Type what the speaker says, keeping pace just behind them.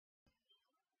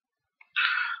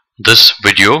This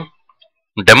video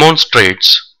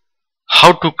demonstrates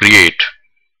how to create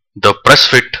the press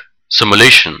fit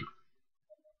simulation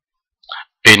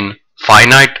in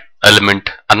finite element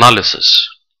analysis.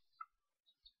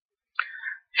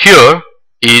 Here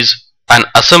is an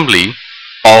assembly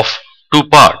of two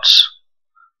parts.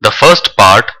 The first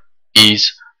part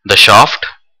is the shaft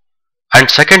and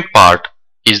second part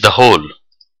is the hole.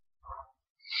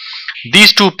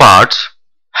 These two parts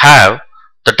have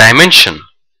the dimension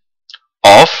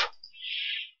of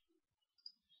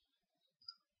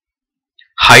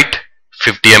height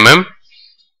 50 mm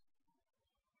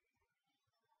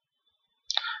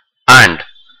and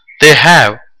they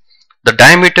have the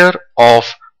diameter of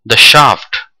the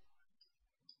shaft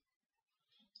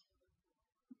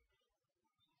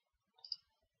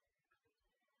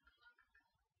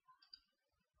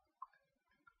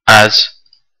as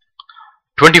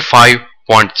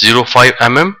 25.05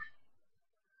 mm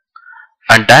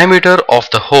and diameter of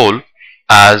the hole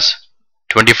as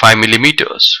 25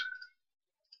 millimeters.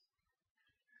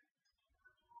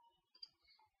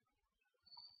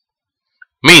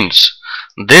 Means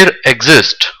there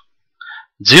exist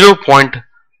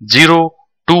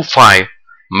 0.025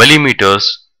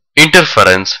 millimeters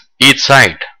interference each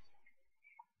side.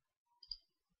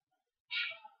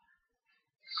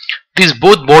 These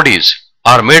both bodies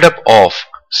are made up of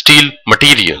steel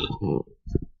material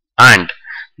and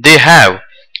they have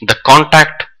the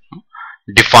contact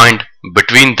defined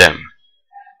between them.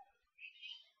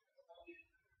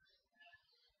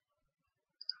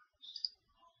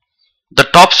 The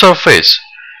top surface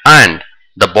and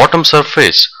the bottom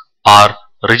surface are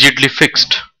rigidly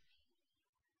fixed.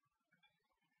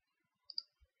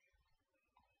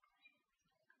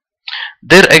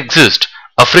 There exists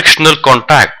a frictional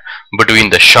contact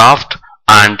between the shaft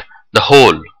and the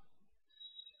hole.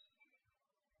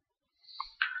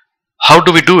 How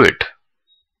do we do it?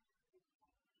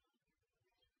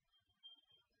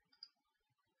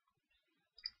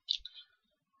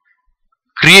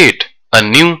 Create a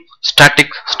new static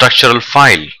structural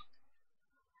file.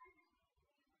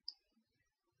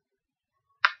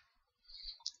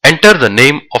 Enter the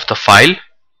name of the file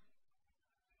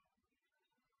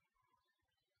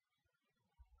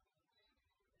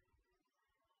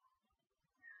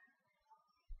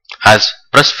as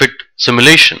press fit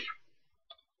simulation.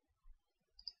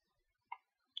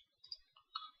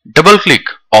 Double click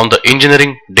on the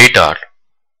engineering data.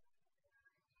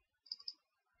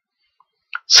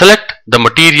 Select the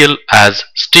material as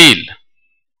steel.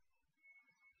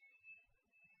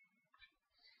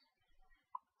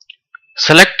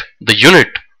 Select the unit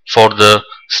for the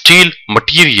steel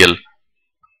material,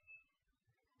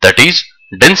 that is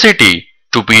density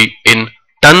to be in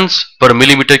tons per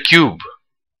millimeter cube,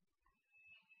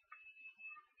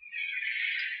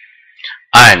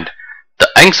 and the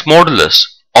Young's modulus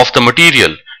of the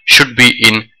material should be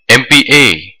in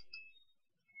MPa.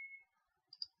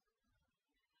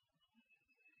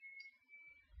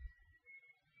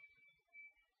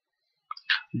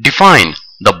 Define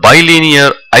the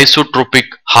bilinear isotropic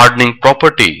hardening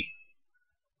property.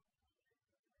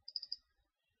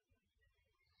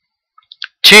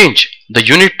 Change the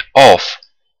unit of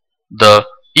the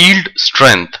yield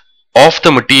strength of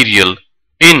the material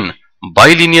in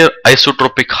bilinear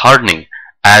isotropic hardening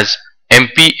as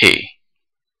MPa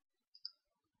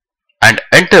and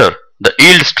enter the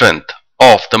yield strength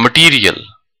of the material.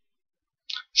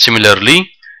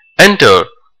 Similarly, enter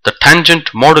the tangent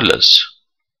modulus.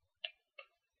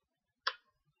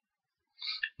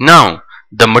 Now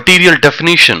the material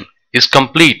definition is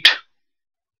complete.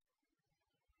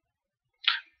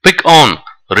 Pick on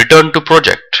Return to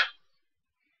Project.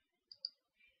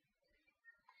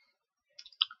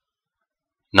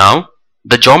 Now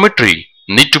the geometry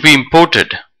need to be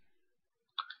imported.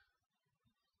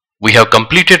 We have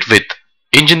completed with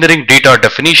engineering data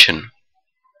definition.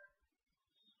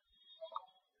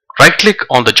 Right click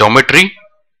on the geometry,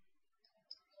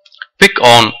 pick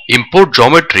on Import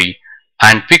Geometry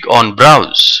and pick on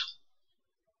Browse.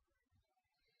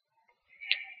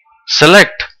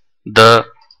 Select the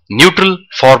neutral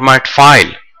format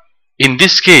file. In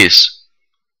this case,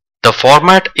 the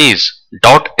format is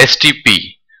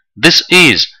 .stp. This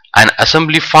is an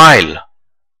assembly file.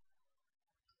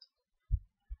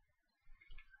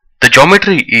 The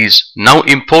geometry is now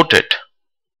imported.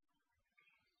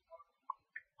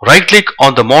 Right click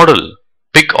on the model,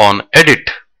 pick on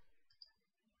Edit.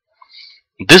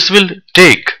 This will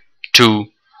take to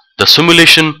the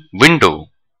simulation window.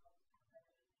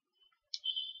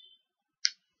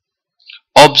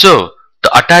 Observe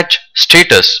the attach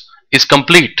status is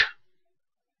complete.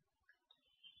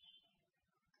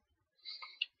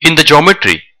 In the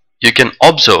geometry, you can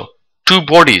observe two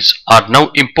bodies are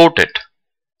now imported.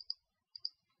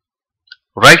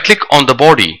 Right click on the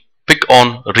body, pick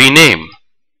on Rename.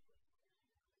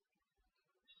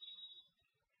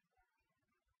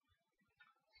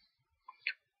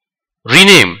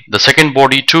 Rename the second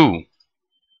body too.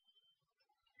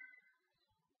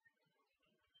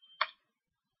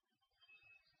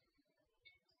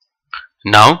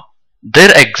 Now,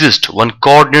 there exists one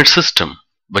coordinate system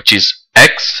which is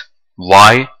X,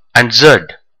 Y and Z.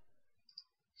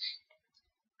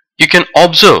 You can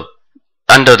observe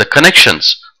under the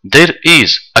connections there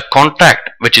is a contact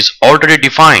which is already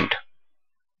defined,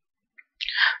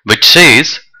 which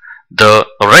says the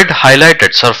red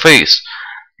highlighted surface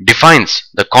defines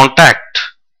the contact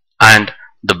and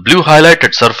the blue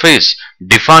highlighted surface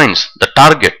defines the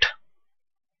target,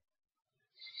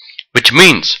 which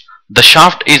means the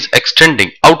shaft is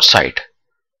extending outside.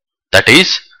 That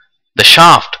is, the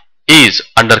shaft is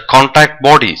under contact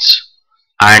bodies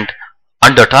and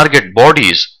under target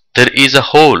bodies there is a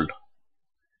hole.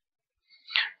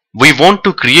 We want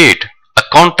to create a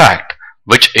contact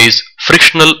which is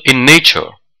frictional in nature.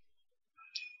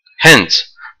 Hence,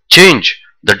 change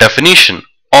the definition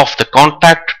of the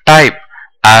contact type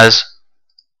as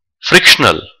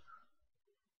frictional.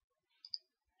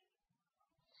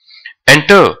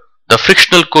 Enter the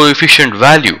frictional coefficient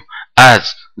value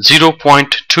as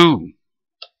 0.2.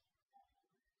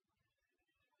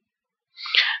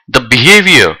 The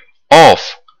behavior of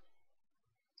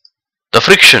the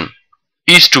friction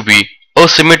is to be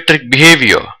asymmetric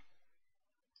behavior.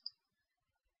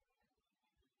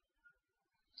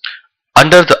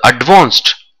 Under the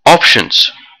advanced options,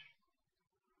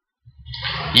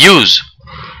 use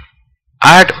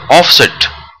add offset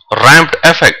ramped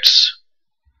effects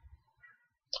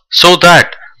so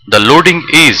that the loading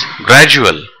is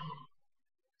gradual.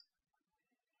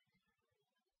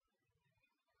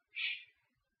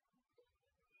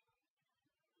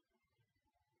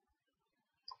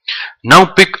 Now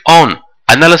pick on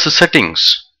Analysis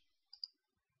Settings.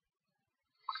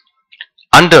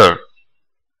 Under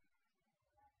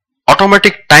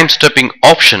Automatic Time Stepping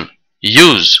option,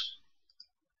 use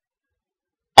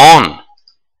On.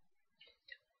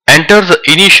 Enter the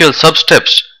initial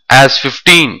substeps as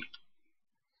 15,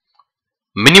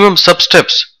 minimum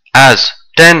substeps as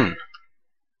 10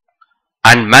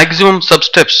 and maximum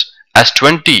substeps as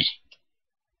 20.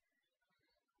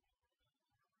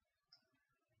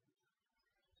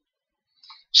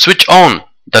 Switch on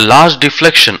the large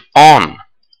deflection on.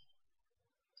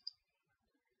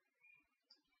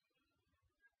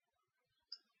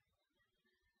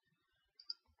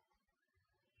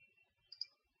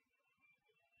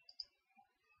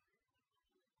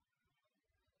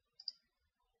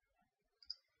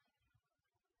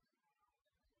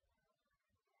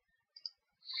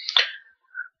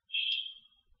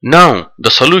 Now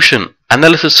the solution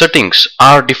analysis settings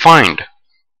are defined.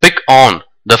 Pick on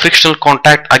the frictional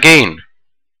contact again.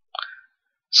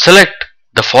 Select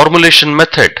the formulation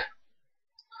method.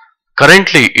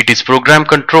 Currently it is program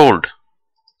controlled.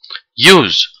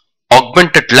 Use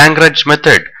augmented Lagrange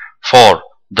method for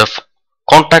the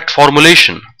contact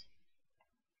formulation.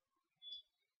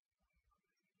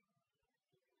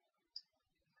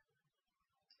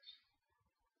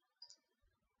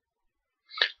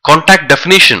 Contact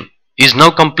definition is now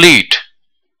complete.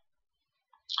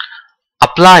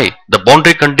 Apply the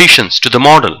boundary conditions to the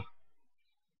model.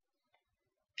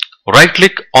 Right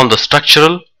click on the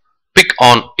structural, pick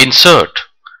on Insert,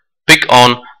 pick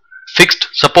on Fixed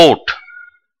Support.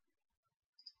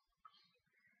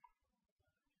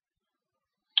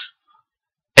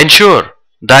 Ensure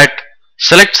that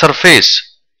Select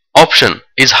Surface option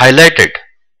is highlighted.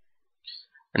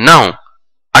 Now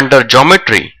under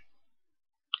Geometry,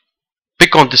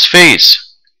 pick on this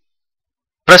face.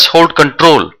 Press hold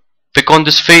Ctrl, pick on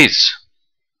this face.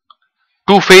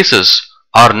 Two faces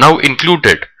are now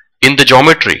included in the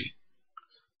geometry.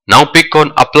 Now pick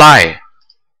on Apply.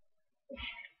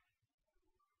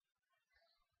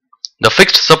 The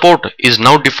fixed support is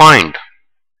now defined.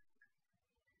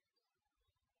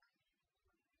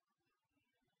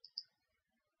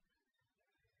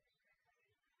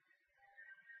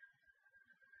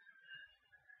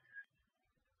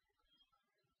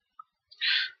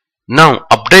 Now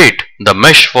update the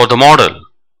mesh for the model.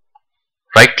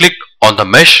 Right click on the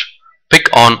mesh, pick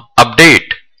on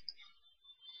Update.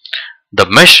 The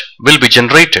mesh will be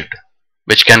generated,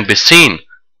 which can be seen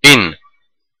in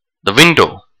the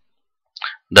window.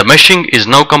 The meshing is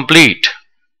now complete.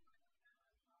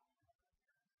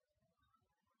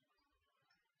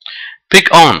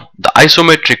 Pick on the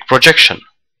isometric projection.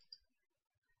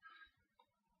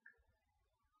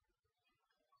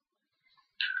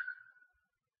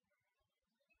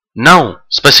 Now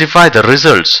specify the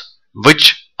results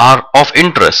which are of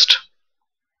interest.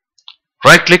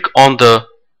 Right click on the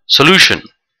solution,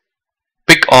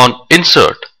 pick on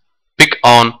Insert, pick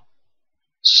on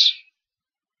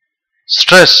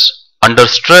Stress. Under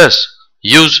Stress,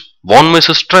 use von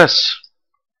Mises stress.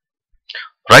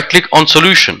 Right click on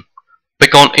Solution,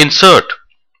 pick on Insert.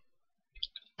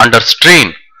 Under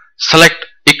Strain, select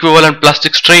Equivalent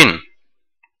Plastic Strain.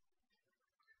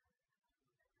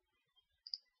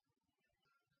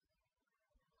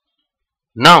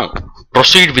 Now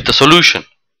proceed with the solution.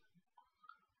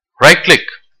 Right click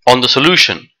on the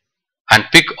solution and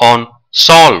pick on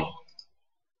Solve.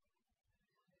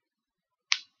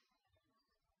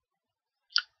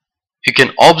 You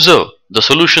can observe the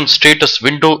solution status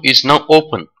window is now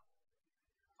open.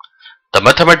 The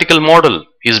mathematical model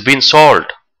is being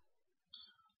solved,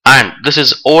 and this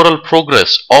is overall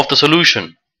progress of the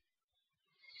solution.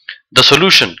 The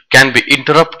solution can be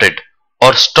interrupted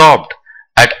or stopped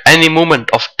at any moment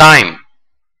of time.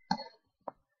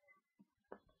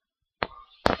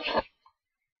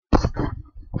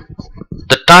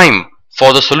 The time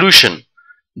for the solution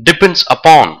depends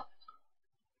upon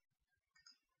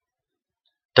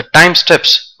the time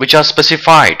steps which are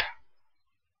specified.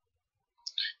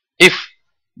 If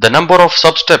the number of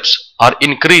sub-steps are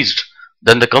increased,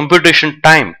 then the computation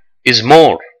time is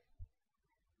more.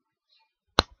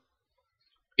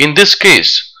 In this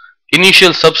case,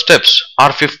 initial sub-steps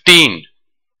are 15,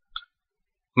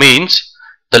 means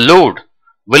the load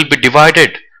will be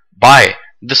divided by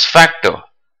this factor.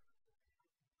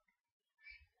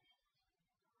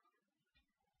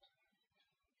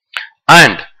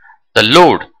 And the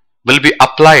load will be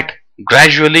applied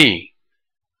gradually.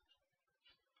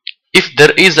 If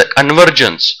there is a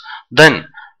convergence, then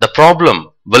the problem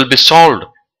will be solved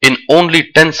in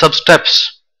only 10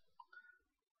 sub-steps.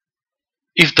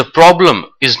 If the problem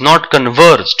is not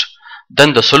converged,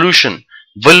 then the solution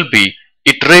will be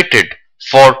iterated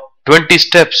for 20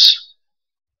 steps.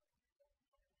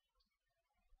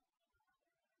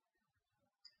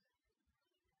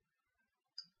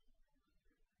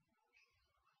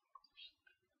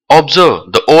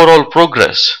 Observe the overall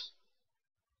progress.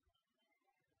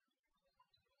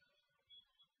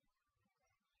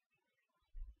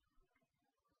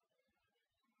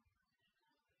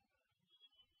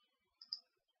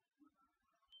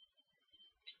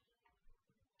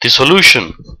 The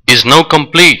solution is now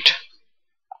complete.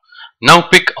 Now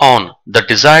pick on the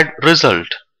desired result.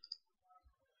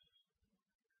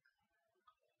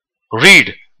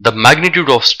 Read the magnitude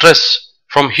of stress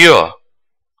from here.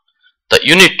 The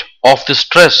unit of the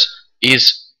stress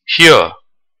is here,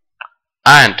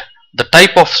 and the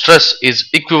type of stress is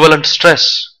equivalent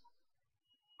stress.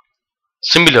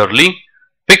 Similarly,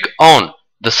 pick on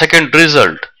the second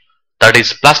result, that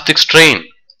is plastic strain.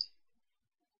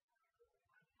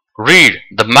 Read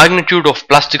the magnitude of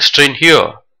plastic strain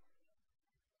here.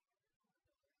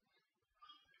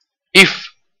 If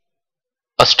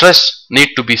a stress need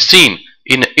to be seen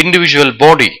in an individual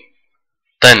body,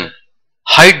 then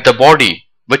hide the body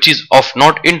which is of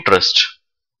not interest.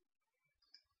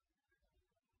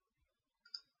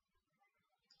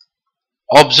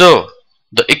 Observe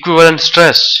the equivalent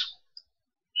stress.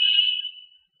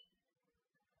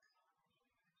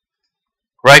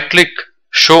 Right click,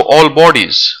 show all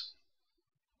bodies.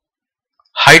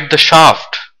 Hide the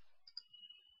shaft.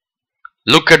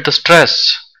 Look at the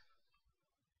stress.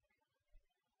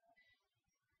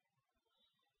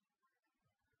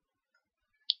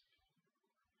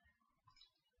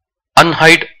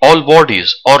 Unhide all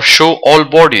bodies or show all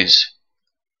bodies.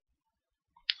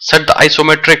 Set the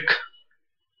isometric.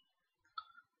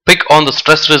 Pick on the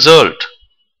stress result.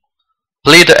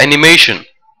 Play the animation.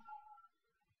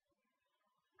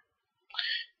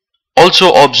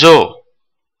 Also observe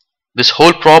this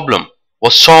whole problem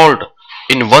was solved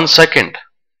in 1 second.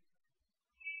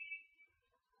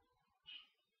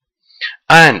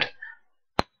 And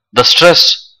the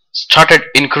stress started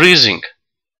increasing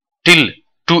till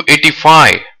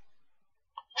 285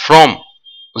 from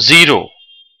 0.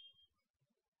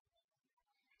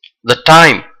 The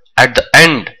time at the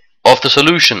end of the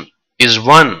solution is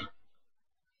 1.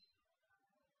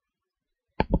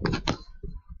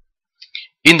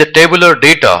 In the tabular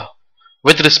data,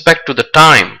 with respect to the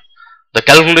time, the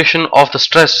calculation of the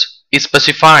stress is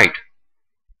specified.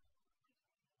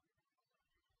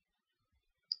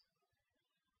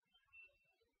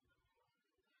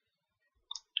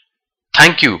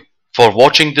 Thank you for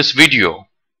watching this video.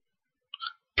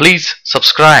 Please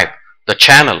subscribe the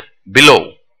channel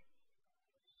below.